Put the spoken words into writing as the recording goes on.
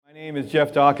My name is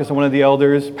Jeff Dawkins. I'm one of the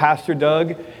elders. Pastor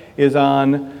Doug is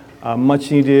on a much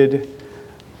needed,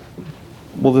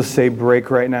 we'll just say,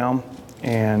 break right now.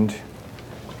 And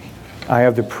I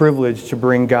have the privilege to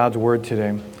bring God's word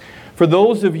today. For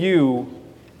those of you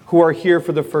who are here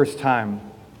for the first time,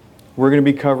 we're going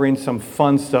to be covering some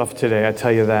fun stuff today, I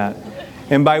tell you that.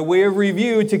 And by way of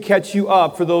review, to catch you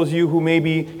up, for those of you who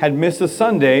maybe had missed a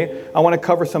Sunday, I want to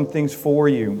cover some things for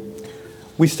you.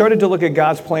 We started to look at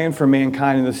God's plan for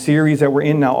mankind in the series that we're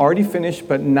in now, already finished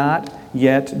but not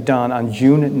yet done, on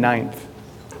June 9th.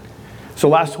 So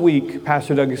last week,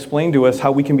 Pastor Doug explained to us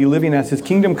how we can be living as His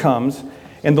kingdom comes,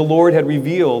 and the Lord had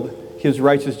revealed His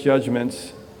righteous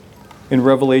judgments in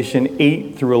Revelation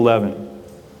 8 through 11.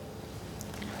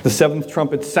 The seventh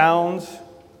trumpet sounds,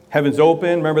 heavens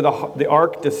open. Remember, the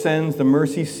ark descends, the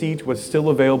mercy seat was still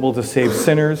available to save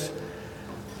sinners.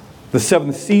 The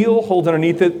seventh seal holds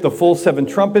underneath it the full seven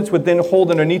trumpets, would then hold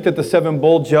underneath it the seven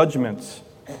bowl judgments.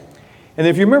 And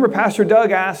if you remember, Pastor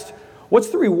Doug asked, what's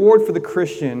the reward for the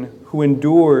Christian who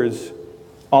endures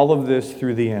all of this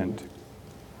through the end?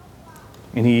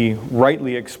 And he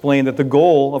rightly explained that the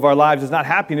goal of our lives is not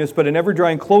happiness, but an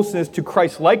ever-drawing closeness to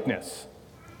Christ-likeness.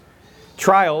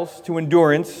 Trials to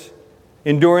endurance,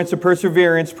 endurance to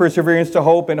perseverance, perseverance to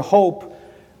hope, and hope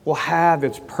will have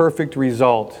its perfect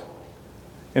result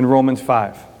in Romans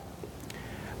 5.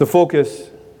 The focus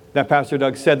that Pastor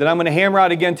Doug said that I'm going to hammer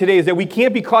out again today is that we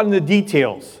can't be caught in the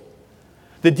details.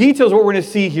 The details are what we're going to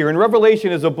see here. And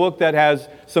Revelation is a book that has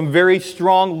some very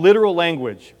strong literal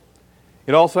language.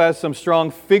 It also has some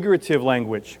strong figurative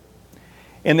language.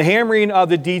 And the hammering of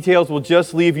the details will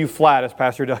just leave you flat, as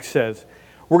Pastor Doug says.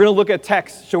 We're going to look at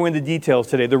text showing the details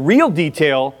today. The real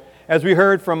detail, as we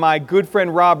heard from my good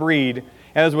friend Rob Reed,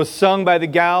 and as was sung by the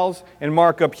gals and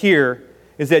Mark up here,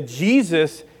 is that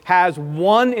Jesus has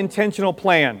one intentional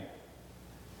plan.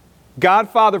 God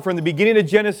Father, from the beginning of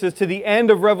Genesis to the end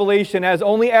of Revelation, has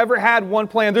only ever had one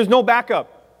plan. There's no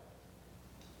backup,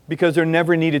 because there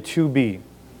never needed to be.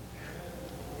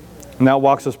 And that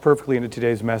walks us perfectly into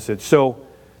today's message. So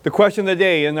the question of the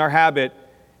day in our habit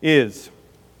is,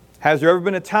 has there ever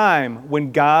been a time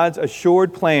when God's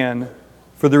assured plan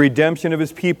for the redemption of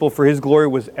His people for His glory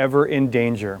was ever in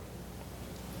danger?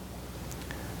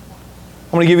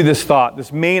 I'm going to give you this thought,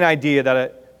 this main idea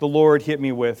that the Lord hit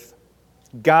me with.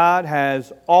 God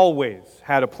has always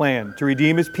had a plan to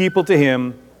redeem His people to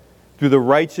Him through the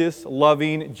righteous,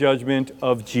 loving judgment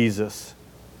of Jesus.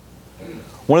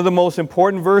 One of the most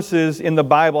important verses in the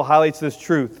Bible highlights this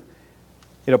truth.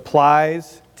 It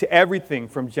applies to everything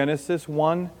from Genesis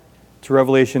 1 to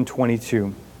Revelation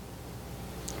 22.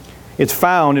 It's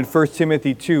found in 1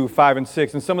 Timothy 2, 5 and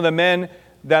 6. And some of the men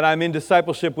that I'm in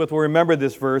discipleship with will remember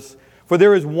this verse. For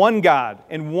there is one God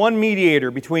and one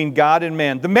mediator between God and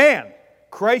man, the man,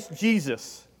 Christ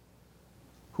Jesus,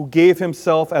 who gave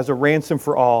Himself as a ransom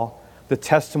for all, the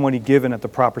testimony given at the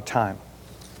proper time.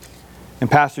 And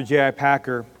Pastor J.I.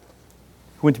 Packer,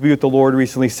 who went to be with the Lord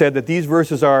recently, said that these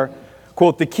verses are,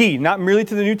 quote, the key, not merely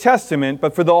to the New Testament,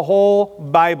 but for the whole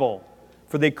Bible,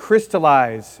 for they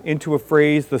crystallize into a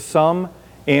phrase the sum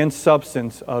and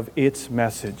substance of its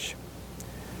message.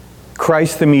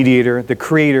 Christ the mediator, the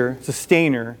creator,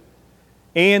 sustainer,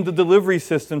 and the delivery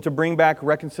system to bring back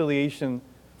reconciliation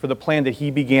for the plan that He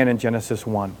began in Genesis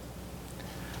 1.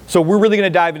 So we're really going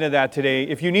to dive into that today.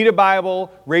 If you need a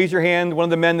Bible, raise your hand. One of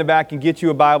the men in the back can get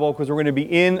you a Bible, because we're going to be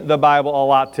in the Bible a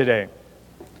lot today.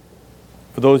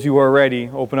 For those of you who are ready,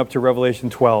 open up to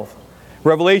Revelation 12.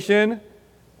 Revelation,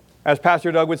 as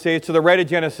Pastor Doug would say, is to the right of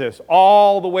Genesis,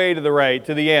 all the way to the right,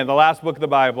 to the end, the last book of the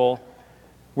Bible.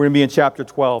 We're going to be in chapter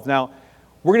 12. Now,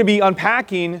 we're going to be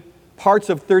unpacking parts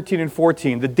of 13 and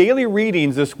 14. The daily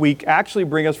readings this week actually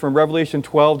bring us from Revelation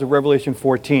 12 to Revelation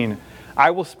 14.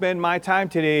 I will spend my time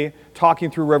today talking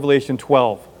through Revelation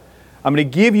 12. I'm going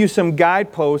to give you some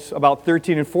guideposts about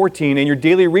 13 and 14, and your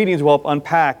daily readings will help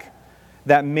unpack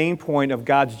that main point of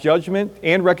God's judgment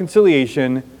and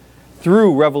reconciliation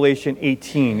through Revelation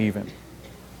 18 even.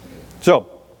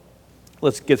 So,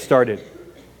 let's get started.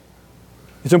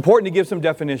 It's important to give some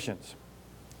definitions.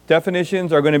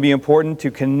 Definitions are going to be important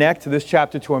to connect this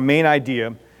chapter to a main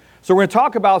idea. So we're going to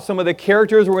talk about some of the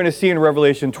characters we're going to see in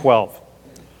Revelation 12.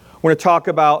 We're going to talk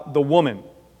about the woman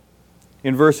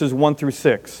in verses 1 through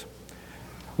 6.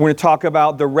 We're going to talk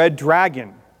about the red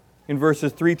dragon in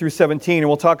verses 3 through 17. And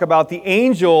we'll talk about the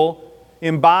angel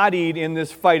embodied in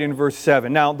this fight in verse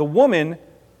 7. Now, the woman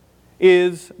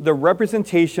is the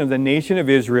representation of the nation of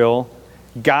Israel,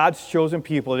 God's chosen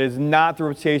people. It is not the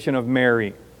representation of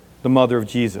Mary, the mother of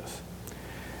Jesus.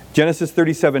 Genesis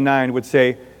 37:9 would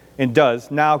say, and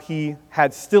does, now he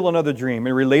had still another dream,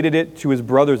 and related it to his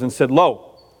brothers and said,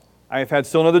 Lo, I have had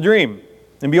still another dream.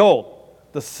 And behold,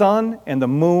 the sun and the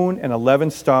moon and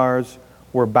 11 stars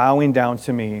were bowing down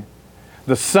to me.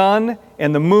 The sun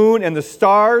and the moon and the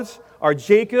stars are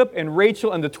Jacob and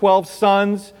Rachel and the 12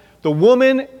 sons. The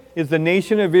woman is the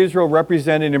nation of Israel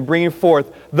represented in bringing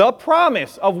forth the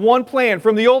promise of one plan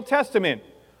from the Old Testament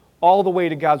all the way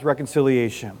to God's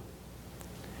reconciliation.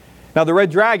 Now the red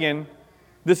dragon,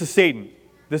 this is Satan.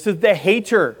 This is the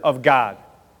hater of God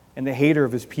and the hater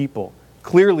of his people,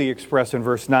 clearly expressed in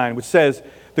verse 9, which says,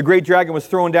 the great dragon was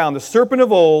thrown down, the serpent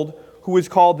of old, who is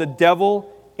called the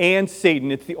devil and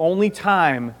Satan. It's the only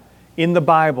time in the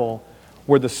Bible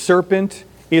where the serpent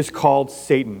is called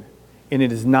Satan, and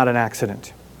it is not an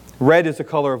accident. Red is the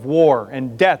color of war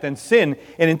and death and sin,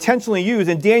 and intentionally used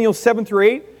in Daniel 7 through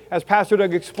 8, as Pastor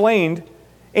Doug explained,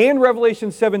 and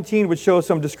Revelation 17, which shows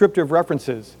some descriptive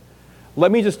references.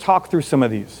 Let me just talk through some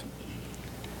of these.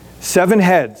 7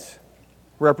 heads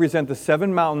represent the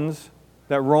 7 mountains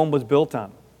that Rome was built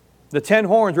on. The 10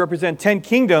 horns represent 10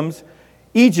 kingdoms: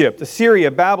 Egypt,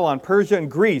 Assyria, Babylon, Persia,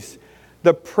 and Greece.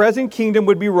 The present kingdom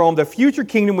would be Rome. The future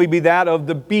kingdom would be that of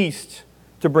the beast,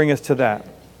 to bring us to that.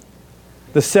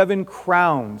 The 7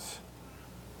 crowns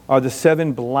are the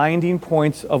 7 blinding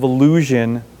points of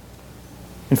illusion.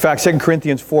 In fact, 2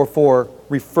 Corinthians 4:4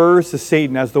 refers to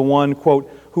Satan as the one, quote,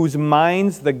 whose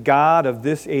minds the God of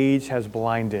this age has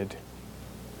blinded.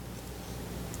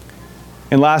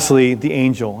 And lastly, the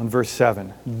angel in verse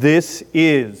 7. This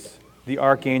is the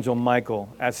archangel Michael,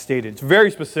 as stated. It's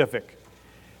very specific.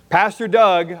 Pastor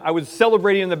Doug, I was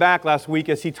celebrating in the back last week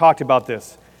as he talked about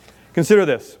this. Consider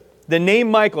this. The name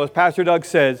Michael, as Pastor Doug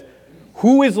says,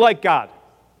 who is like God?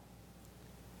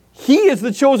 He is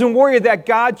the chosen warrior that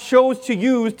God chose to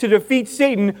use to defeat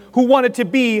Satan, who wanted to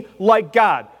be like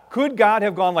God. Could God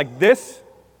have gone like this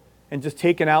and just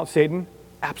taken out Satan?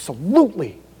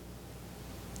 Absolutely.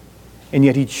 And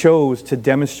yet he chose to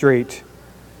demonstrate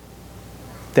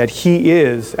that he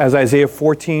is, as Isaiah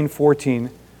 14:14,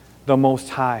 the Most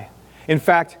High. In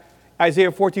fact,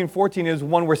 Isaiah 14:14 is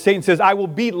one where Satan says, I will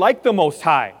be like the Most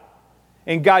High.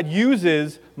 And God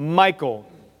uses Michael,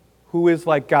 who is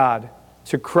like God,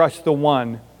 to crush the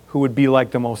one who would be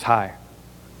like the Most High.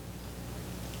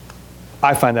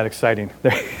 I find that exciting.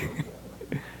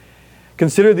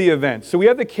 Consider the events. So we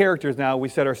have the characters now, we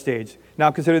set our stage.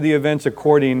 Now consider the events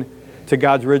according to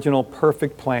God's original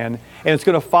perfect plan, and it's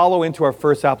going to follow into our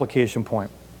first application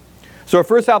point. So our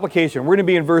first application, we're going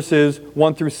to be in verses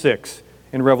 1 through 6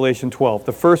 in Revelation 12.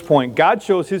 The first point, God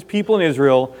chose his people in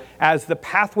Israel as the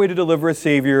pathway to deliver a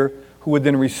Savior who would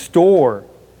then restore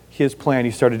his plan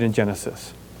he started in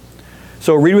Genesis.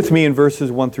 So read with me in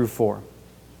verses 1 through 4.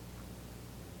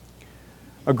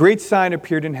 A great sign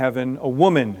appeared in heaven, a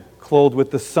woman clothed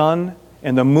with the sun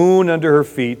and the moon under her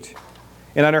feet,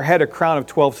 and on her head a crown of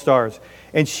 12 stars.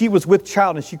 And she was with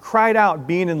child, and she cried out,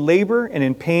 being in labor and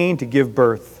in pain to give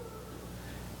birth.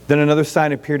 Then another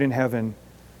sign appeared in heaven.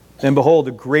 And behold,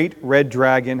 a great red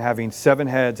dragon having 7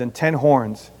 heads and 10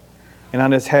 horns, and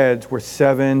on his heads were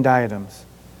 7 diadems.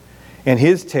 And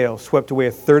his tail swept away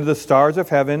a third of the stars of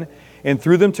heaven and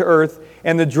threw them to earth.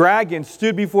 And the dragon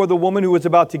stood before the woman who was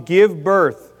about to give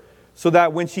birth, so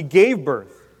that when she gave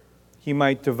birth, he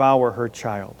might devour her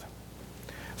child.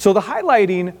 So the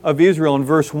highlighting of Israel in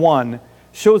verse 1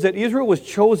 shows that Israel was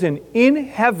chosen in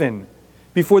heaven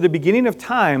before the beginning of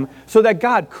time so that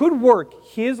God could work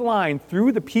his line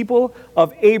through the people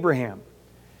of Abraham.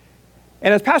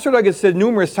 And as Pastor Doug has said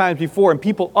numerous times before, and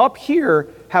people up here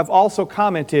have also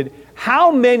commented, how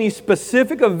many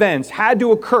specific events had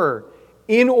to occur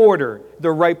in order,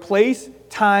 the right place,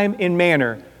 time, and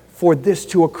manner for this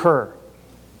to occur.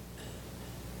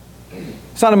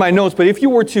 It's not in my notes, but if you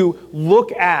were to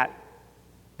look at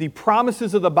the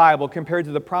promises of the Bible compared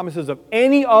to the promises of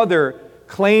any other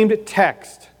claimed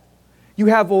text, you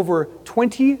have over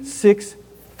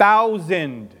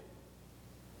 26,000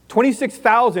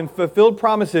 fulfilled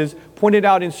promises pointed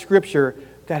out in Scripture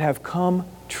that have come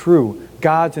true.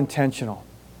 God's intentional.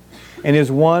 And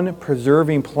his one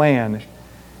preserving plan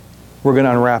we're going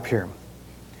to unwrap here.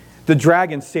 The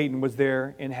dragon, Satan, was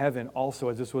there in heaven also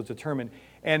as this was determined.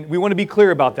 And we want to be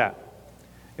clear about that.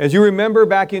 As you remember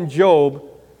back in Job,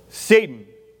 Satan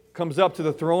comes up to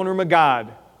the throne room of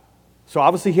God. So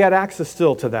obviously he had access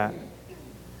still to that.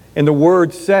 And the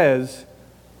word says,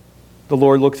 the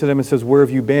Lord looks at him and says, where have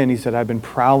you been? He said, I've been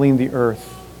prowling the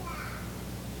earth.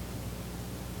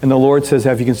 And the Lord says,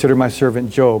 have you considered my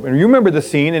servant Job? And you remember the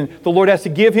scene, and the Lord has to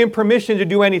give him permission to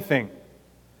do anything.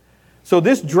 So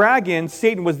this dragon,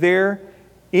 Satan, was there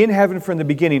in heaven from the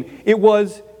beginning. It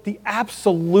was the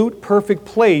absolute perfect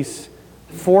place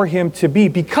for him to be,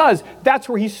 because that's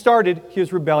where he started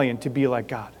his rebellion, to be like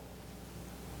God.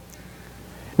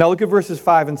 Now look at verses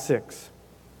 5 and 6.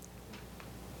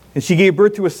 And she gave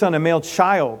birth to a son, a male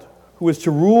child, who was to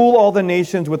rule all the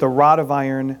nations with a rod of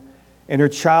iron, and her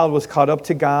child was caught up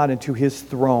to God and to his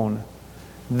throne.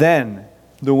 Then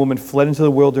the woman fled into the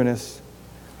wilderness,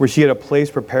 where she had a place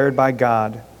prepared by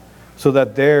God, so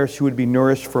that there she would be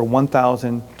nourished for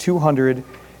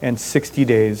 1,260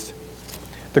 days.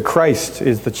 The Christ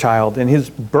is the child, and his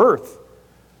birth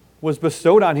was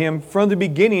bestowed on him from the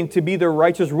beginning to be the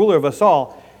righteous ruler of us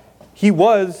all. He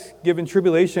was given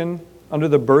tribulation under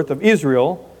the birth of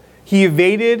Israel. He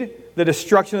evaded the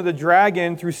destruction of the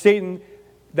dragon through Satan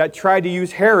that tried to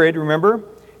use Herod, remember?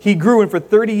 He grew, and for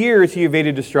 30 years he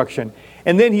evaded destruction.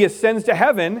 And then he ascends to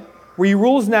heaven, where he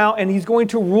rules now, and he's going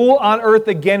to rule on earth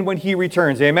again when he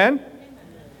returns. Amen?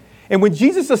 And when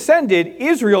Jesus ascended,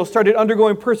 Israel started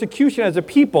undergoing persecution as a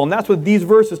people, and that's what these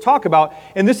verses talk about.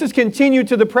 And this has continued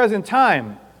to the present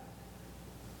time.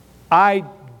 I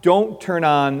don't turn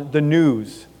on the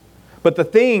news, but the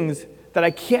things that I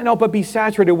can't help but be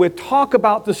saturated with talk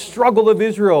about the struggle of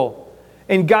Israel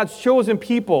and God's chosen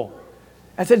people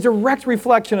as a direct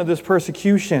reflection of this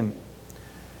persecution.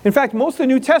 In fact, most of the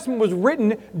New Testament was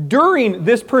written during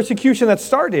this persecution that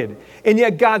started. And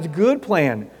yet God's good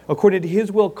plan, according to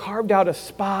his will, carved out a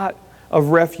spot of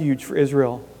refuge for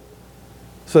Israel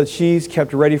so that she's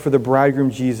kept ready for the bridegroom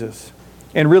Jesus.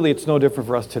 And really, it's no different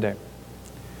for us today.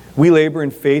 We labor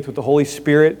in faith with the Holy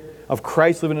Spirit of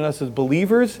Christ living in us as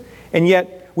believers, and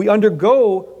yet we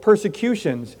undergo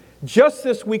persecutions. Just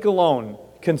this week alone,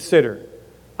 consider,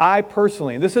 I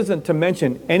personally, and this isn't to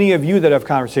mention any of you that have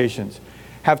conversations,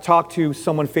 have talked to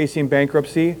someone facing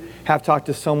bankruptcy, have talked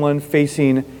to someone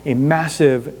facing a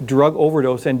massive drug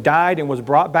overdose and died and was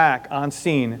brought back on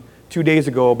scene 2 days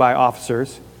ago by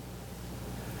officers.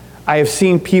 I have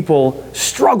seen people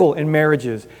struggle in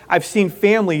marriages. I've seen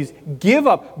families give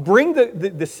up, bring the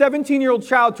 17-year-old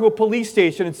child to a police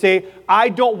station and say, I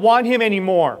don't want him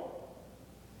anymore.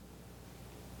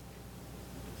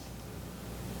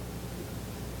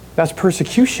 That's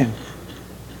persecution.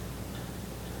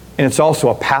 And it's also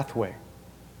a pathway,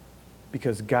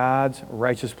 because God's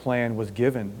righteous plan was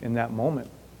given in that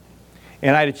moment.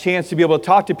 And I had a chance to be able to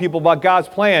talk to people about God's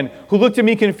plan who looked at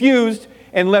me confused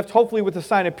and left hopefully with a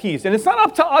sign of peace. And it's not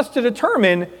up to us to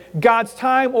determine God's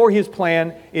time or his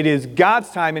plan. It is God's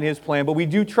time and his plan, but we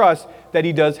do trust that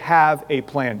he does have a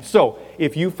plan. So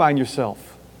if you find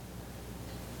yourself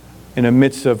in the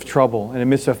midst of trouble, in the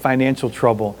midst of financial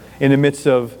trouble, in the midst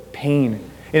of pain,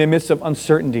 in the midst of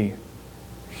uncertainty,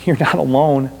 you're not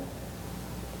alone.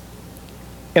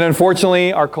 And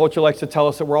unfortunately, our culture likes to tell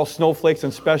us that we're all snowflakes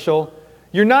and special.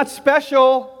 You're not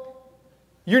special.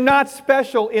 You're not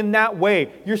special in that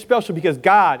way. You're special because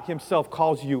God himself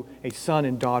calls you a son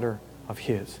and daughter of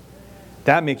his.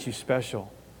 That makes you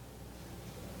special.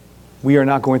 We are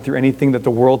not going through anything that the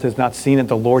world has not seen and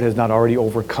the Lord has not already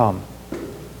overcome.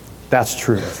 That's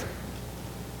truth.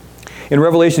 In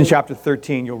Revelation chapter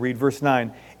 13, you'll read verse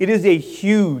 9. It is a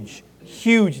huge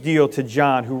deal to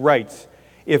John, who writes,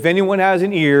 if anyone has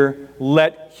an ear,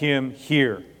 let him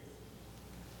hear.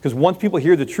 Because once people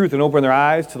hear the truth and open their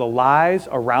eyes to the lies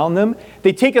around them,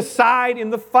 they take a side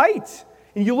in the fight.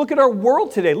 And you look at our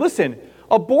world today. Listen,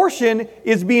 abortion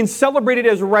is being celebrated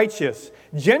as righteous.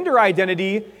 Gender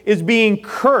identity is being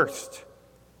cursed.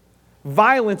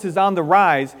 Violence is on the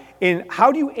rise. And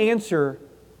how do you answer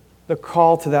the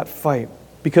call to that fight?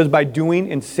 Because by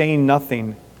doing and saying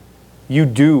nothing, you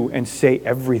do and say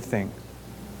everything.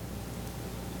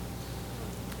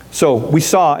 So we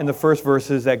saw in the first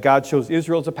verses that God chose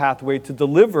Israel as a pathway to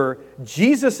deliver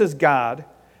Jesus as God,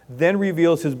 then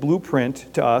reveals his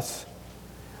blueprint to us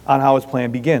on how his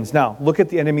plan begins. Now, look at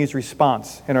the enemy's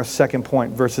response in our second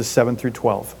point, verses 7 through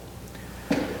 12.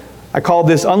 I call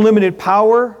this unlimited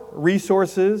power,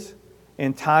 resources,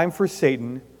 and time for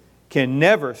Satan can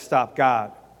never stop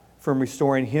God from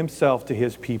restoring himself to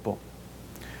his people.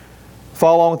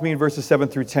 Follow along with me in verses 7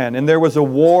 through 10. And there was a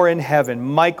war in heaven,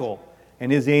 Michael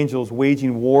and his angels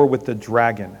waging war with the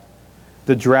dragon.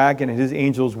 The dragon and his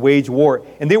angels waged war,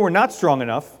 and they were not strong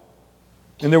enough,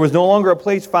 and there was no longer a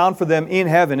place found for them in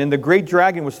heaven. And the great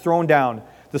dragon was thrown down,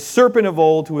 the serpent of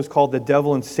old, who is called the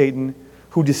devil and Satan,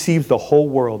 who deceives the whole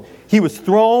world. He was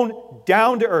thrown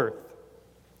down to earth,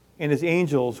 and his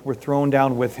angels were thrown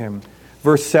down with him.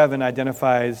 Verse 7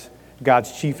 identifies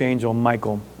God's chief angel,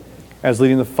 Michael, as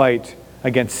leading the fight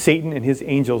against Satan and his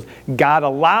angels. God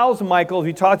allows Michael, as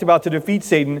we talked about, to defeat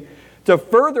Satan, to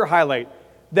further highlight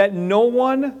that no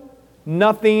one,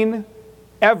 nothing,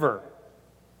 ever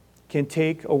can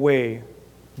take away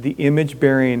the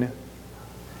image-bearing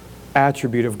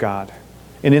attribute of God.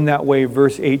 And in that way,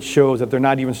 verse 8 shows that they're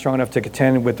not even strong enough to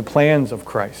contend with the plans of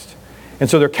Christ. And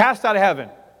so they're cast out of heaven.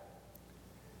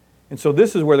 And so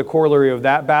this is where the corollary of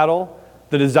that battle,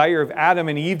 the desire of Adam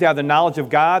and Eve to have the knowledge of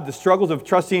God, the struggles of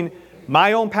trusting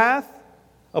my own path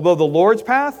above the Lord's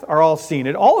path are all seen.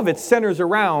 And all of it centers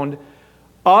around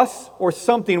us or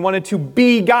something wanting to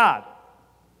be God.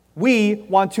 We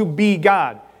want to be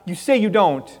God. You say you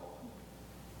don't,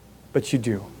 but you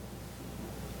do.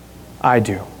 I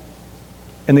do.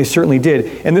 And they certainly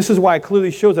did. And this is why it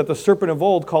clearly shows that the serpent of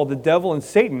old, called the devil and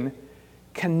Satan,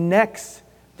 connects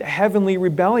the heavenly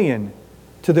rebellion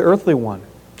to the earthly one.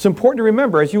 It's important to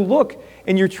remember as you look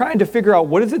and you're trying to figure out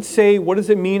what does it say, what does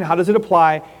it mean, how does it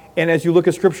apply, and as you look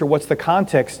at Scripture, what's the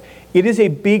context? It is a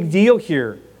big deal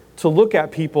here to look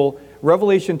at people,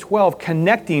 Revelation 12,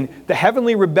 connecting the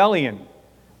heavenly rebellion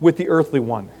with the earthly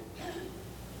one.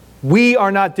 We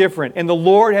are not different, and the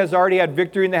Lord has already had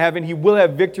victory in the heaven. He will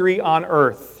have victory on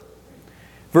earth.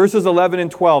 Verses 11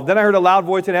 and 12. Then I heard a loud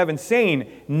voice in heaven saying,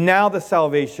 now the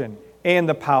salvation and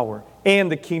the power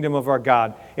and the kingdom of our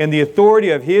God and the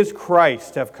authority of His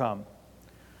Christ have come.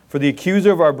 For the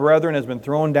accuser of our brethren has been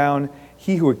thrown down,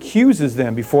 he who accuses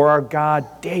them before our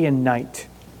God day and night.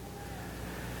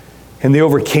 And they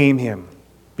overcame him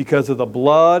because of the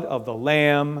blood of the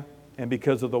Lamb and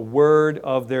because of the word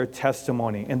of their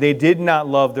testimony. And they did not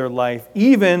love their life,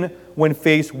 even when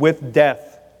faced with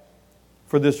death.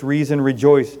 For this reason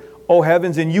rejoice, O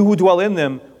heavens, and you who dwell in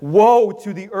them. Woe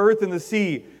to the earth and the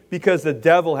sea, because the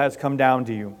devil has come down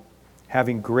to you,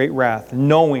 having great wrath,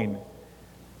 knowing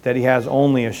that he has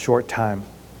only a short time.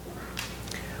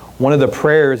 One of the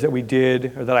prayers that we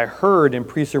did, or that I heard in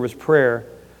pre-service prayer,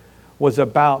 was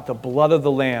about the blood of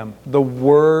the Lamb, the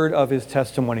word of His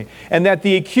testimony. And that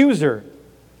the accuser,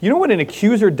 you know what an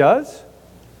accuser does?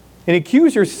 An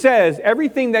accuser says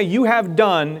everything that you have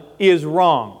done is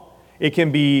wrong. It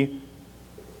can be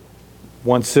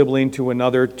one sibling to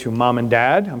another, to mom and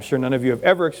dad. I'm sure none of you have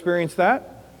ever experienced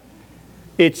that.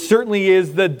 It certainly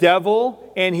is the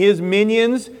devil and his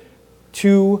minions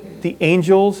to the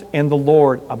angels and the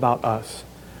Lord about us.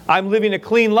 I'm living a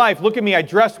clean life. Look at me, I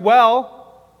dress well.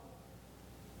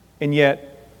 And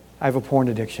yet, I have a porn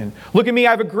addiction. Look at me,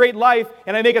 I have a great life,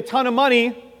 and I make a ton of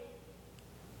money.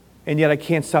 And yet I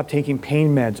can't stop taking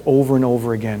pain meds over and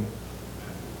over again.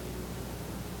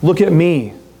 Look at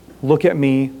me. Look at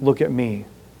me. Look at me.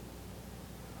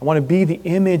 I want to be the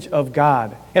image of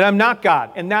God. And I'm not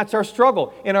God. And that's our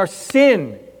struggle. And our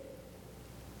sin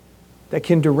that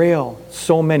can derail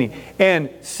so many.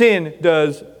 And sin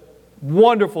does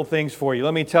wonderful things for you.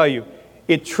 Let me tell you.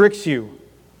 It tricks you.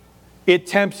 It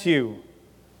tempts you.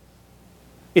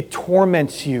 It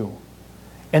torments you.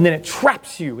 And then it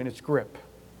traps you in its grip.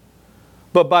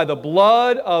 But by the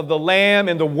blood of the Lamb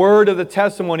and the word of the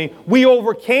testimony, we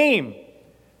overcame.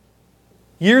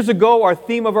 Years ago, our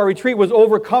theme of our retreat was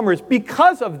overcomers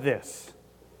because of this.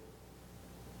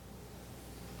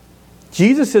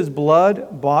 Jesus'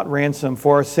 blood-bought ransom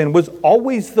for our sin was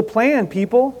always the plan,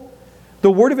 people.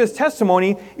 The word of His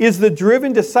testimony is the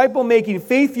driven, disciple-making,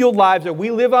 faith-fueled lives that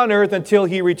we live on earth until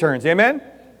He returns. Amen?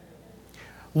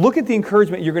 Look at the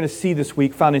encouragement you're going to see this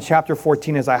week found in chapter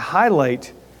 14 as I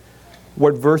highlight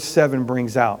what verse 7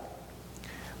 brings out.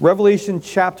 Revelation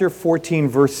chapter 14,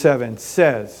 verse 7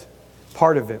 says,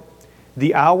 part of it,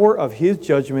 the hour of His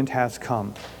judgment has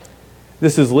come.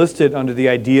 This is listed under the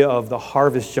idea of the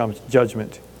harvest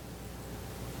judgment.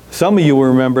 Some of you will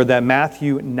remember that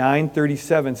Matthew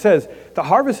 9:37 says, the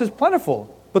harvest is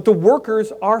plentiful, but the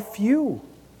workers are few.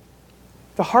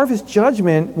 The harvest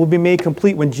judgment will be made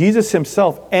complete when Jesus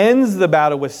Himself ends the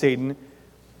battle with Satan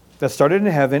that started in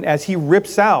heaven as He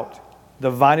rips out the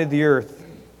vine of the earth.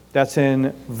 That's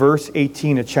in verse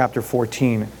 18 of chapter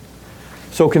 14.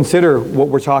 So consider what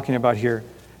we're talking about here.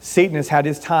 Satan has had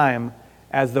his time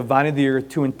as the vine of the earth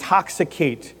to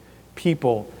intoxicate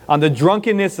people on the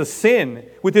drunkenness of sin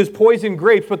with his poison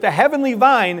grapes. But the heavenly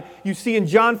vine, you see in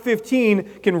John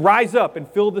 15, can rise up and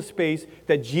fill the space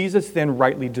that Jesus then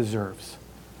rightly deserves.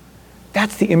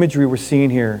 That's the imagery we're seeing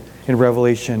here in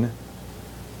Revelation.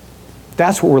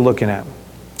 That's what we're looking at.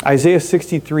 Isaiah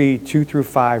 63, 2 through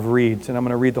 5 reads, and I'm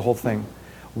going to read the whole thing.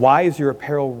 Why is your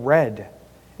apparel red,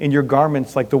 and your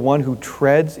garments like the one who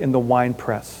treads in the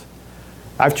winepress?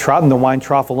 I've trodden the wine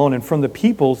trough alone, and from the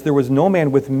peoples there was no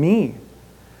man with me.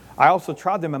 I also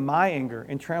trod them in my anger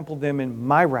and trampled them in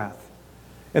my wrath.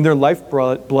 And their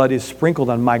lifeblood is sprinkled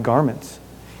on my garments,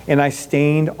 and I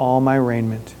stained all my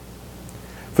raiment.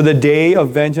 For the day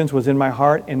of vengeance was in my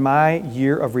heart, and my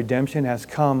year of redemption has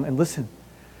come. And listen,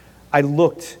 I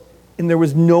looked, and there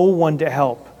was no one to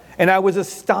help. And I was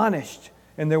astonished,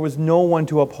 and there was no one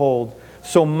to uphold.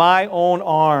 So my own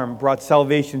arm brought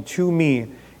salvation to me,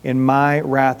 and my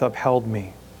wrath upheld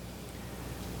me.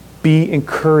 Be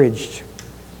encouraged,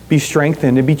 be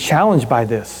strengthened, and be challenged by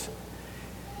this.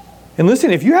 And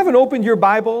listen, if you haven't opened your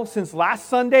Bible since last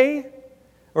Sunday,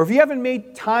 or if you haven't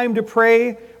made time to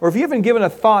pray, or if you haven't given a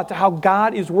thought to how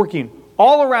God is working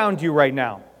all around you right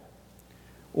now,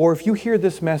 or if you hear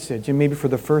this message and maybe for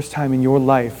the first time in your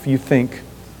life you think,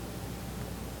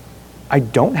 I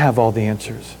don't have all the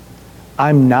answers.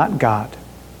 I'm not God.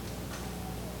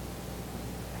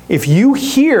 If you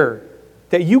hear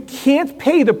that you can't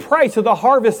pay the price of the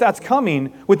harvest that's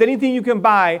coming with anything you can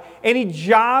buy, any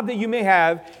job that you may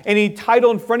have, any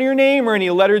title in front of your name or any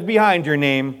letters behind your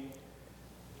name,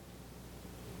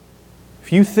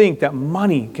 if you think that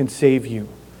money can save you,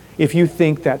 if you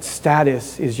think that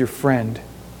status is your friend,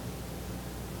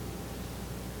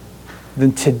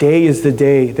 then today is the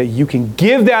day that you can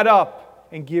give that up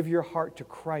and give your heart to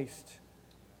Christ.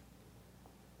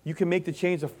 You can make the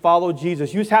change to follow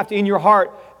Jesus. You just have to, in your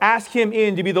heart, ask Him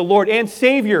in to be the Lord and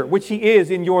Savior, which He is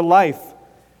in your life.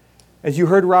 As you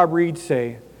heard Rob Reed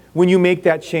say, when you make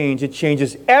that change, it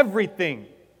changes everything.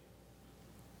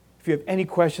 If you have any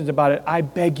questions about it, I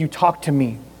beg you, talk to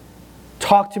me.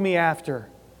 Talk to me after,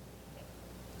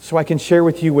 so I can share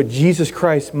with you what Jesus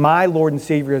Christ, my Lord and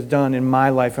Savior, has done in my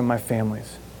life and my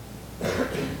family's.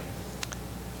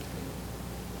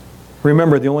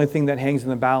 Remember, the only thing that hangs in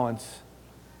the balance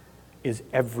is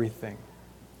everything.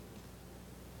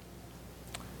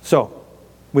 So,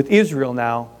 with Israel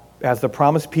now, as the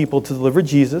promised people to deliver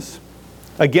Jesus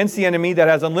against the enemy that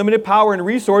has unlimited power and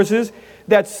resources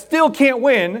that still can't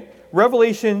win,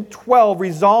 Revelation 12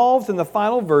 resolves in the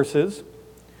final verses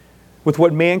with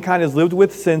what mankind has lived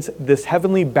with since this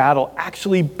heavenly battle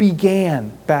actually began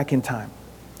back in time.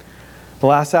 The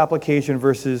last application,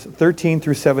 verses 13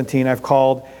 through 17, I've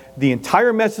called the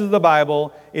entire message of the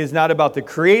Bible is not about the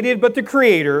created but the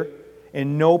Creator,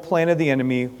 and no plan of the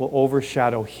enemy will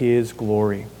overshadow His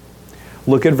glory.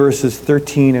 Look at verses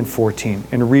 13 and 14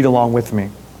 and read along with me.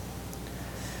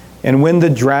 And when the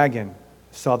dragon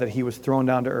saw that he was thrown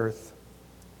down to earth,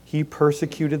 he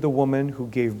persecuted the woman who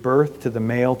gave birth to the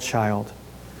male child.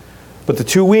 But the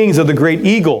two wings of the great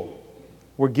eagle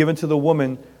were given to the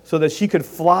woman so that she could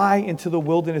fly into the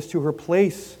wilderness to her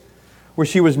place, where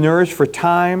she was nourished for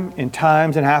time and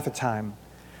times and half a time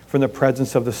from the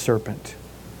presence of the serpent.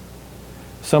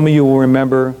 Some of you will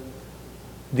remember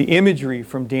the imagery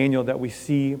from Daniel that we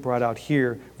see brought out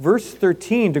here. Verse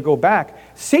 13, to go back,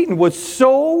 Satan was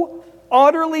so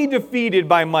utterly defeated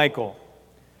by Michael.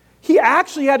 He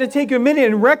actually had to take a minute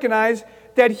and recognize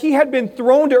that he had been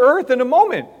thrown to earth in a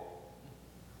moment.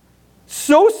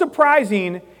 So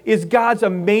surprising is God's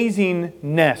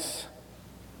amazingness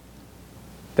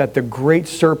that the great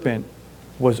serpent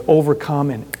was overcome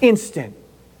in an instant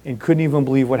and couldn't even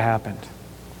believe what happened.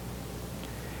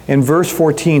 And verse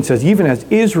 14 says, even as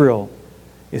Israel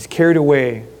is carried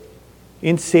away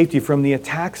in safety from the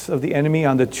attacks of the enemy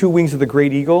on the two wings of the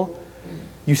great eagle,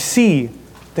 you see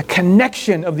the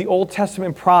connection of the Old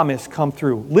Testament promise come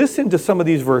through. Listen to some of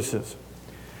these verses.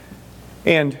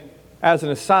 And as an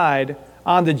aside,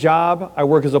 on the job, I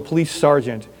work as a police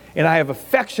sergeant, and I have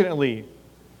affectionately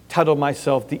titled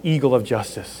myself the Eagle of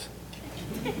Justice.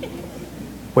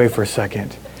 Wait for a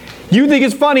second. You think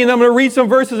it's funny, and I'm going to read some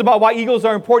verses about why eagles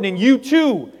are important, and you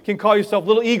too can call yourself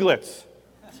little eaglets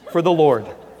for the Lord.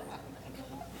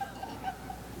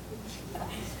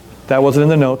 That wasn't in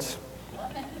the notes.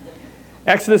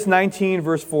 Exodus 19,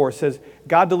 verse 4 says,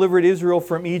 God delivered Israel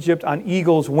from Egypt on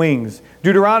eagle's wings.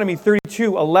 Deuteronomy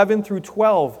 32, 11 through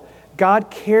 12.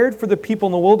 God cared for the people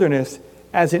in the wilderness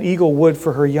as an eagle would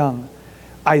for her young.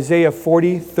 Isaiah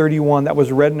 40, 31, that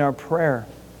was read in our prayer.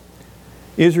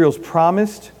 Israel's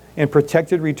promised and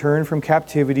protected return from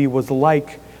captivity was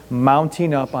like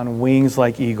mounting up on wings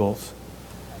like eagles.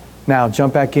 Now,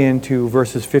 jump back into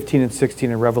verses 15 and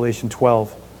 16 in Revelation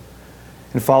 12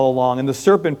 and follow along. And the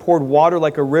serpent poured water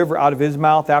like a river out of his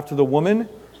mouth after the woman,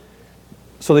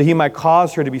 so that he might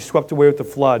cause her to be swept away with the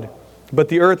flood. But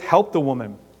the earth helped the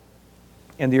woman,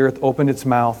 and the earth opened its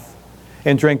mouth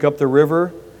and drank up the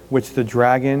river which the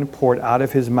dragon poured out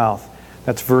of his mouth.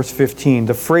 That's verse 15.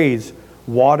 The phrase,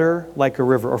 water like a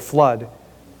river, or flood,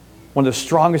 one of the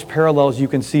strongest parallels you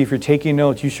can see. If you're taking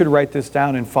notes, you should write this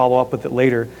down and follow up with it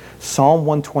later. Psalm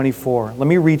 124. Let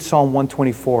me read Psalm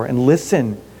 124 and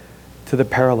listen to the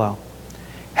parallel.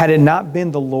 Had it not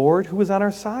been the Lord who was on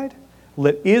our side?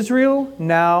 Let Israel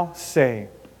now say,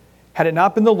 had it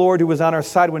not been the Lord who was on our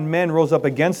side when men rose up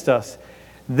against us,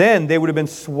 then they would have been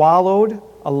swallowed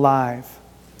alive.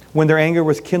 When their anger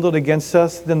was kindled against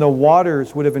us, then the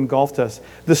waters would have engulfed us.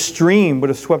 The stream would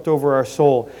have swept over our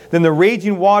soul. Then the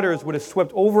raging waters would have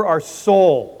swept over our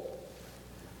soul.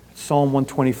 Psalm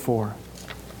 124.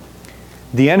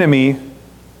 The enemy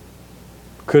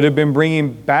could have been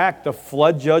bringing back the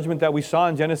flood judgment that we saw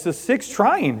in Genesis 6,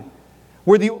 trying.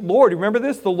 Where the Lord, remember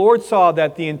this? The Lord saw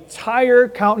that the entire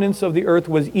countenance of the earth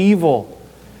was evil,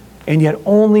 and yet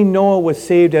only Noah was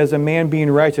saved as a man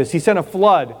being righteous. He sent a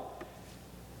flood.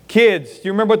 Kids, do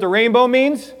you remember what the rainbow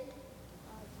means?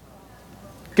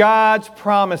 God's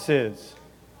promises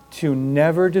to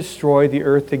never destroy the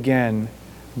earth again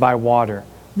by water.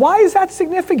 Why is that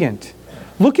significant?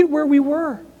 Look at where we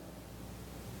were.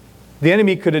 The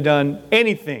enemy could have done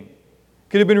anything.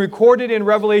 Could have been recorded in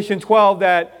Revelation 12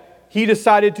 that he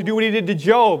decided to do what he did to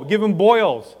Job, give him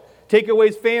boils, take away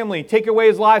his family, take away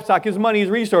his livestock, his money, his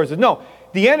resources. No,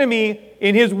 the enemy,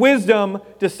 in his wisdom,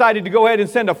 decided to go ahead and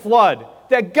send a flood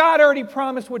that God already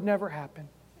promised would never happen.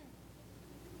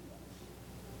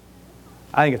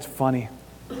 I think it's funny.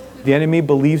 The enemy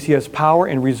believes he has power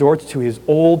and resorts to his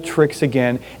old tricks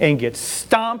again and gets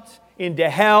stomped into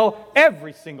hell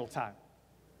every single time.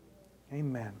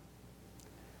 Amen.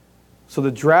 So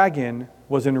the dragon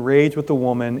was enraged with the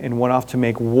woman and went off to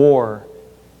make war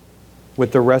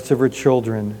with the rest of her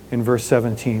children, in verse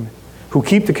 17, who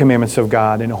keep the commandments of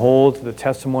God and hold to the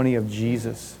testimony of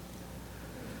Jesus.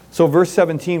 So verse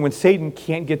 17, when Satan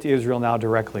can't get to Israel now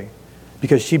directly,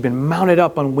 because she'd been mounted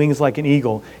up on wings like an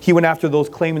eagle, he went after those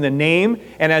claiming the name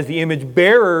and as the image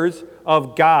bearers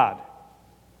of God.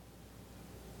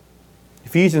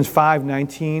 Ephesians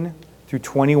 5:19 through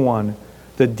 21,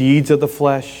 the deeds of the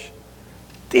flesh.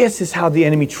 This is how the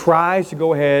enemy tries to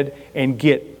go ahead and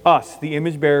get us, the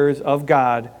image bearers of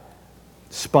God,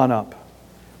 spun up.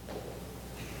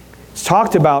 It's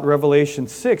talked about Revelation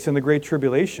 6 in the Great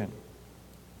Tribulation.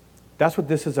 That's what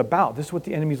this is about. This is what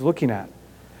the enemy's looking at.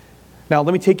 Now,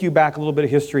 let me take you back a little bit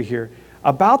of history here.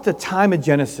 About the time of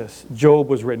Genesis, Job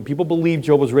was written. People believe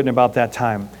Job was written about that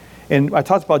time. And I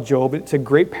talked about Job. It's a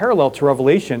great parallel to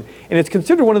Revelation. And it's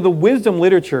considered one of the wisdom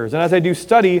literatures. And as I do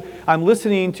study, I'm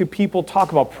listening to people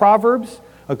talk about Proverbs,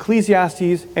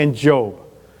 Ecclesiastes, and Job.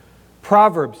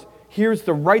 Proverbs, here's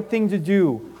the right thing to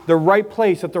do, the right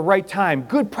place at the right time.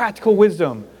 Good practical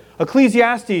wisdom.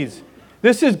 Ecclesiastes,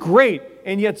 this is great.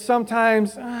 And yet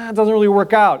sometimes it doesn't really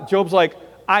work out. Job's like,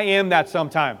 I am that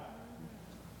sometime.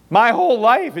 My whole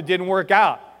life it didn't work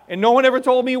out. And no one ever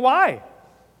told me why.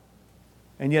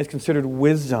 And yet it's considered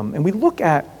wisdom. And we look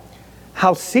at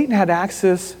how Satan had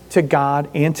access to God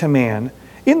and to man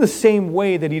in the same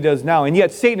way that he does now. And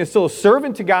yet Satan is still a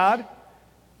servant to God.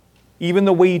 Even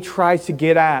the way he tries to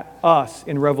get at us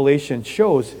in Revelation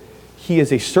shows he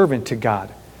is a servant to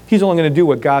God. He's only going to do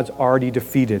what God's already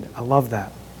defeated. I love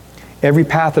that. Every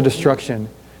path of destruction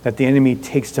that the enemy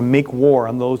takes to make war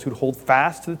on those who hold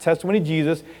fast to the testimony of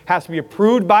Jesus has to be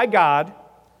approved by God.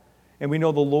 And we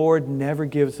know the Lord never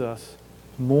gives us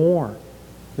more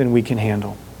than we can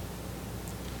handle.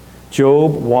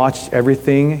 Job watched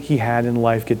everything he had in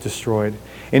life get destroyed.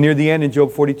 And near the end in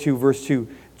Job 42, verse 2,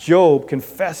 Job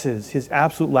confesses his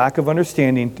absolute lack of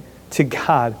understanding to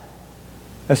God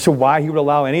as to why he would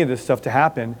allow any of this stuff to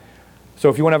happen. So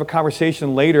if you want to have a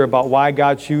conversation later about why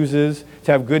God chooses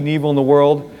to have good and evil in the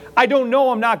world, I don't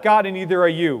know, I'm not God and neither are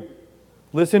you.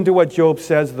 Listen to what Job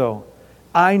says though.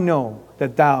 I know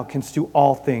that thou canst do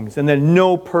all things and that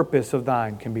no purpose of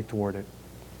thine can be thwarted.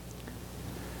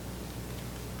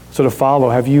 So to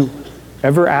follow, have you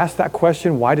ever asked that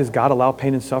question, why does God allow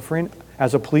pain and suffering?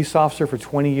 As a police officer for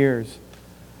 20 years,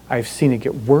 I've seen it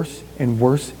get worse and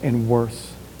worse and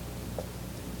worse.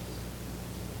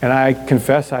 And I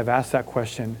confess I've asked that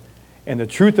question. And the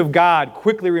truth of God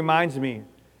quickly reminds me,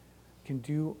 I can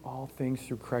do all things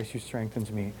through Christ who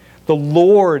strengthens me. The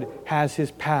Lord has his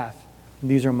path,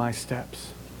 and these are my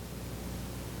steps.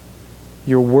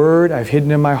 Your word I've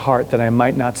hidden in my heart that I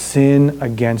might not sin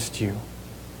against you.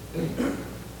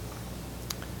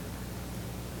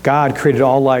 God created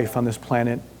all life on this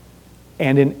planet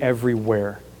and in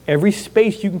everywhere. Every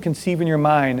space you can conceive in your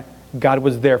mind, God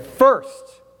was there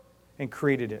first and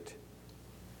created it.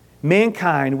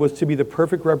 Mankind was to be the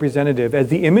perfect representative as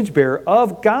the image bearer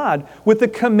of God with the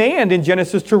command in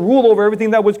Genesis to rule over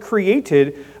everything that was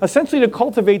created, essentially to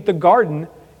cultivate the garden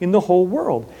in the whole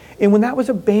world. And when that was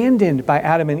abandoned by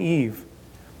Adam and Eve,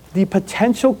 the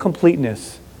potential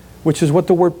completeness, which is what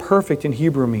the word perfect in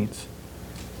Hebrew means,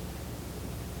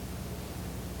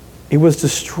 it was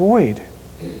destroyed.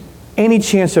 Any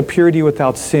chance of purity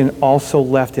without sin also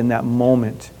left in that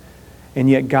moment. And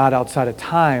yet God outside of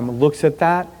time looks at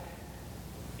that,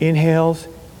 inhales,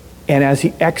 And as he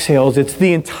exhales, it's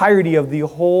the entirety of the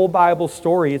whole Bible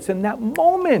story. It's in that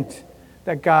moment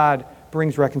that God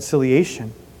brings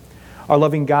reconciliation. Our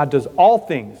loving God does all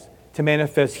things to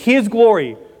manifest his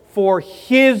glory for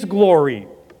his glory.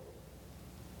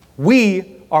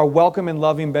 We are welcome and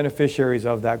loving beneficiaries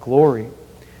of that glory.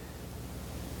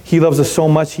 He loves us so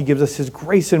much, he gives us his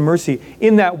grace and mercy.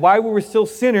 In that, while we were still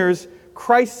sinners,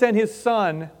 Christ sent his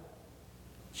Son,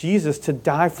 Jesus, to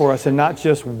die for us and not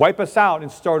just wipe us out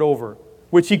and start over,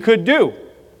 which he could do.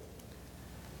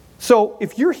 So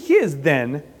if you're his,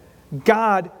 then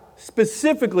God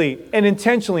specifically and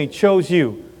intentionally chose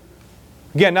you.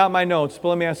 Again, not my notes, but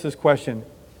let me ask this question.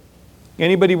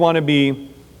 Anybody want to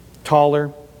be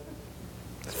taller,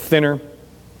 thinner,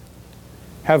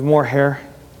 have more hair,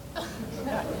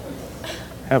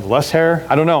 have less hair?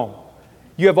 I don't know.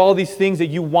 You have all these things that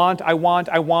you want, I want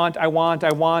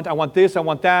this, I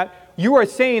want that. You are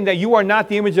saying that you are not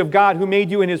the image of God who made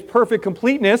you in his perfect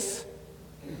completeness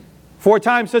for a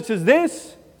time such as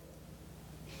this.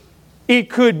 It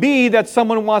could be that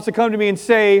someone wants to come to me and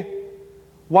say,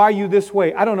 why are you this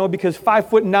way? I don't know, because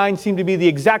 5'9" seemed to be the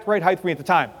exact right height for me at the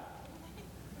time.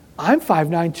 I'm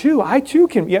 5'9" too. I too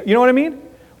can, you know what I mean?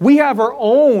 We have our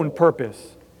own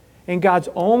purpose. And God's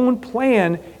own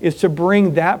plan is to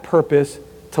bring that purpose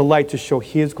to light, to show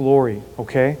his glory,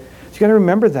 okay? So you got to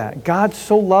remember that. God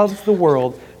so loves the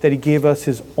world that he gave us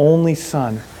his only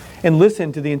Son. And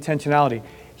listen to the intentionality.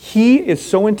 He is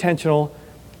so intentional.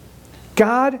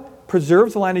 God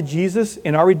preserves the line of Jesus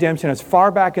in our redemption as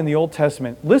far back in the Old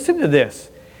Testament. Listen to this.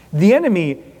 The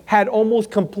enemy had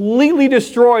almost completely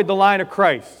destroyed the line of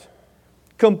Christ.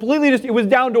 It was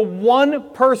down to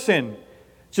one person,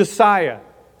 Josiah.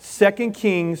 2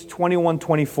 Kings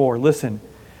 21:24. Listen.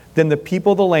 Then the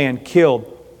people of the land killed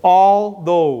all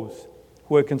those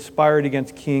who had conspired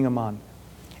against King Amon.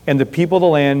 And the people of the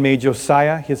land made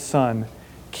Josiah, his son,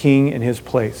 king in his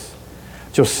place.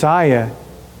 Josiah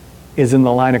is in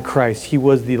the line of Christ. He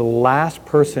was the last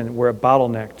person where it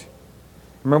bottlenecked.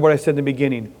 Remember what I said in the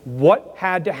beginning. What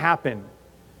had to happen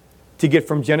to get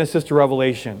from Genesis to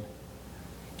Revelation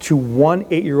to one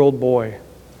 8-year-old boy?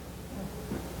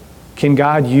 Can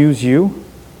God use you?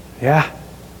 Yeah.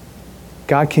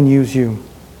 God can use you.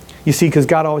 You see, because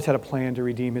God always had a plan to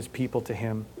redeem his people to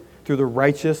him through the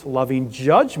righteous, loving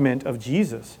judgment of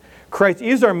Jesus. Christ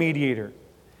is our mediator.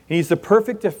 And he's the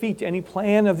perfect defeat to any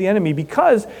plan of the enemy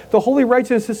because the holy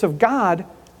righteousness of God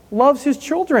loves his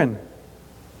children.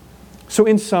 So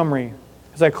in summary,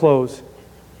 as I close,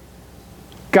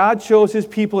 God chose his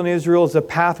people in Israel as a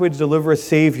pathway to deliver a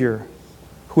Savior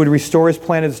who would restore his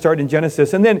plan at the start in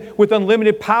Genesis. And then with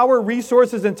unlimited power,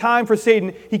 resources, and time for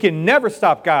Satan, he can never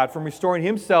stop God from restoring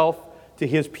himself to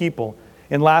his people.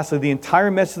 And lastly, the entire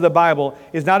message of the Bible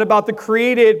is not about the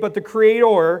created, but the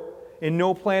Creator, and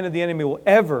no plan of the enemy will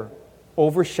ever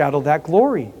overshadow that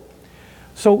glory.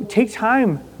 So take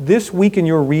time this week in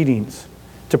your readings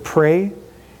to pray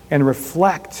and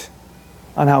reflect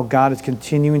on how God is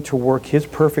continuing to work his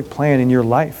perfect plan in your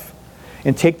life.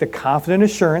 And take the confident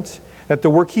assurance that the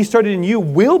work he started in you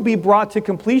will be brought to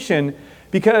completion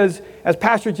because, as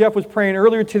Pastor Jeff was praying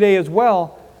earlier today as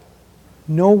well,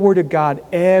 no word of God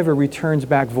ever returns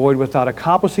back void without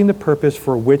accomplishing the purpose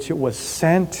for which it was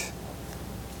sent.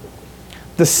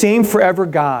 The same forever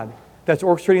God that's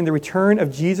orchestrating the return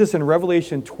of Jesus in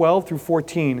Revelation 12 through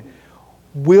 14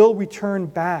 will return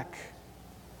back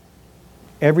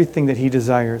everything that he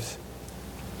desires.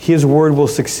 His word will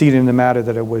succeed in the matter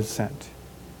that it was sent.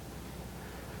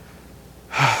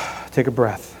 Take a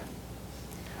breath.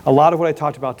 A lot of what I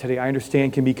talked about today, I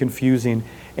understand, can be confusing.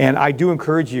 And I do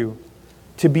encourage you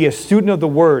to be a student of the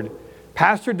Word.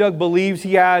 Pastor Doug believes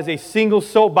he has a single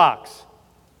soapbox.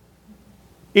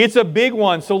 It's a big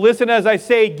one. So listen as I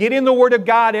say, get in the Word of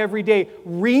God every day.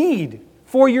 Read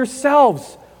for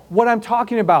yourselves what I'm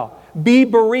talking about. Be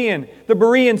Berean. The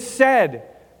Bereans said,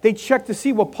 they checked to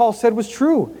see what Paul said was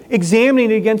true,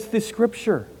 examining it against the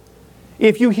Scripture.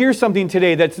 If you hear something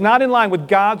today that's not in line with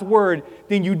God's Word,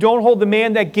 then you don't hold the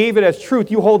man that gave it as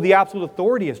truth. You hold the absolute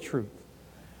authority as truth.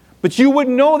 But you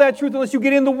wouldn't know that truth unless you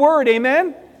get in the Word.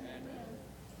 Amen?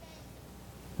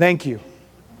 Thank you.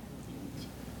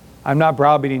 I'm not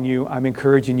browbeating you. I'm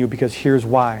encouraging you because here's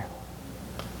why.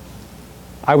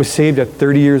 I was saved at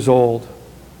 30 years old.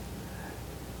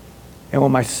 And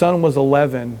when my son was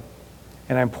 11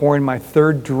 and I'm pouring my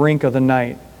third drink of the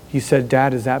night, he said,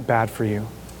 "Dad, is that bad for you?"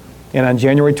 And on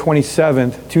January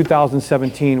 27th,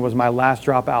 2017 was my last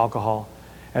drop of alcohol.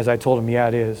 As I told him, yeah,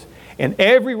 it is. And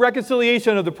every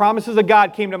reconciliation of the promises of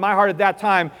God came to my heart at that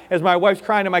time as my wife's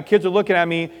crying and my kids are looking at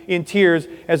me in tears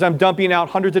as I'm dumping out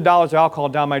hundreds of dollars of alcohol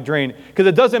down my drain. Because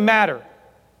it doesn't matter.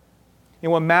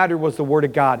 And what mattered was the Word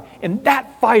of God. And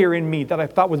that fire in me that I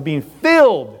thought was being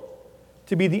filled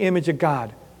to be the image of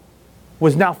God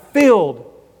was now filled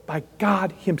by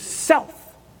God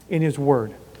Himself in His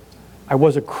Word. I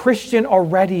was a Christian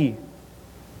already.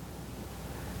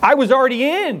 I was already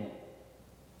in.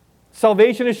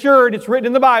 Salvation assured, it's written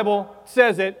in the Bible,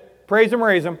 says it, praise Him,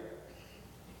 raise Him.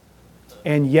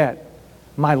 And yet,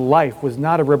 my life was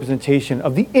not a representation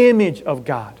of the image of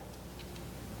God.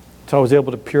 So I was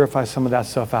able to purify some of that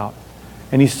stuff out.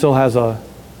 And He still has a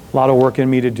lot of work in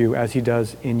me to do, as He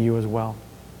does in you as well.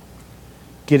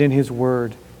 Get in His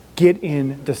Word. Get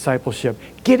in discipleship.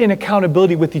 Get in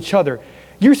accountability with each other.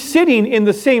 You're sitting in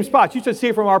the same spots. You should see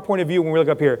it from our point of view when we look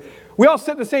up here. We all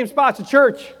sit in the same spots at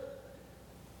church.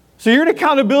 So you're in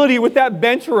accountability with that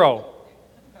bench row.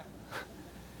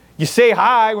 You say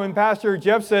hi when Pastor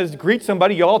Jeff says greet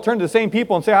somebody. You all turn to the same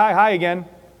people and say hi again,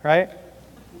 right?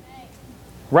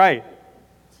 Right.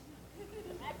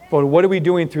 But what are we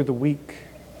doing through the week?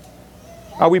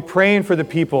 Are we praying for the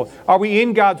people? Are we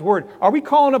in God's Word? Are we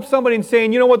calling up somebody and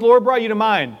saying, you know what, the Lord brought you to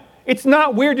mind? It's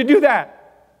not weird to do that.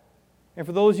 And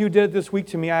for those of you who did it this week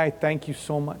to me, I thank you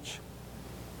so much.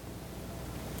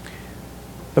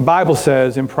 The Bible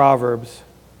says in Proverbs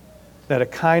that a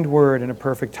kind word in a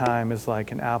perfect time is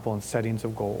like an apple in settings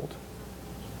of gold.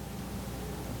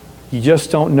 You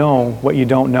just don't know what you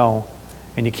don't know,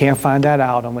 and you can't find that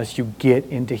out unless you get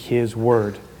into His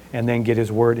Word and then get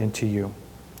His Word into you.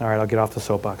 All right, I'll get off the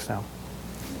soapbox now.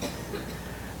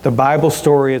 The Bible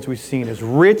story, as we've seen, is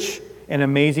rich and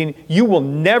amazing. You will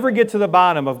never get to the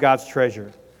bottom of God's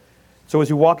treasure. So as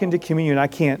you walk into communion, I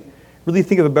can't really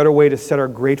think of a better way to set our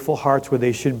grateful hearts where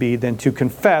they should be than to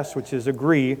confess, which is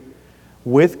agree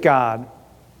with God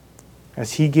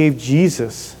as He gave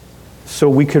Jesus so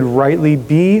we could rightly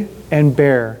be and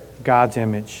bear God's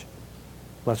image.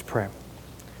 Let's pray.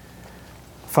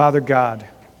 Father God,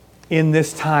 in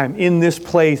this time, in this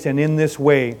place, and in this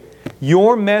way,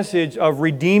 your message of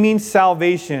redeeming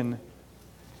salvation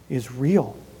is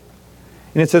real.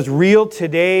 And it's as real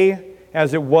today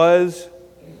as it was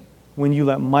when you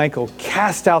let Michael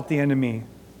cast out the enemy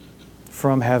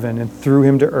from heaven and threw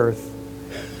him to earth.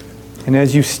 And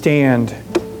as you stand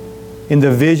in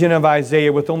the vision of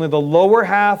Isaiah with only the lower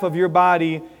half of your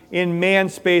body in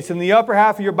man's space and the upper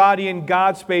half of your body in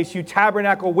God's space, you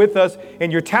tabernacle with us,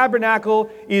 and your tabernacle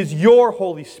is your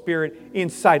Holy Spirit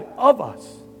inside of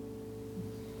us.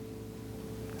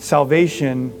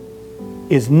 Salvation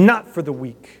is not for the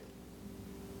weak,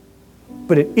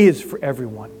 but it is for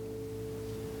everyone.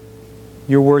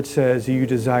 Your word says you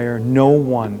desire no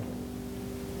one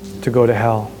to go to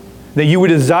hell, that you would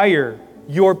desire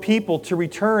your people to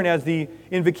return, as the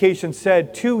invocation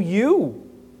said, to you.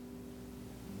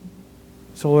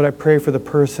 So Lord, I pray for the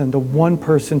one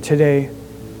person today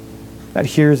that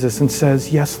hears this and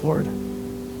says, yes, Lord,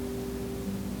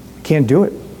 I can't do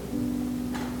it.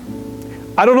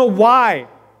 I don't know why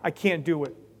I can't do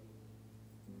it,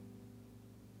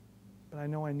 but I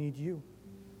know I need you.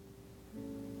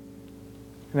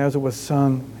 And as it was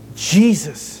sung,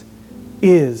 Jesus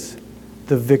is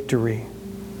the victory.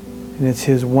 And it's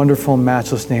His wonderful,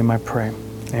 matchless name I pray.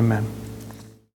 Amen.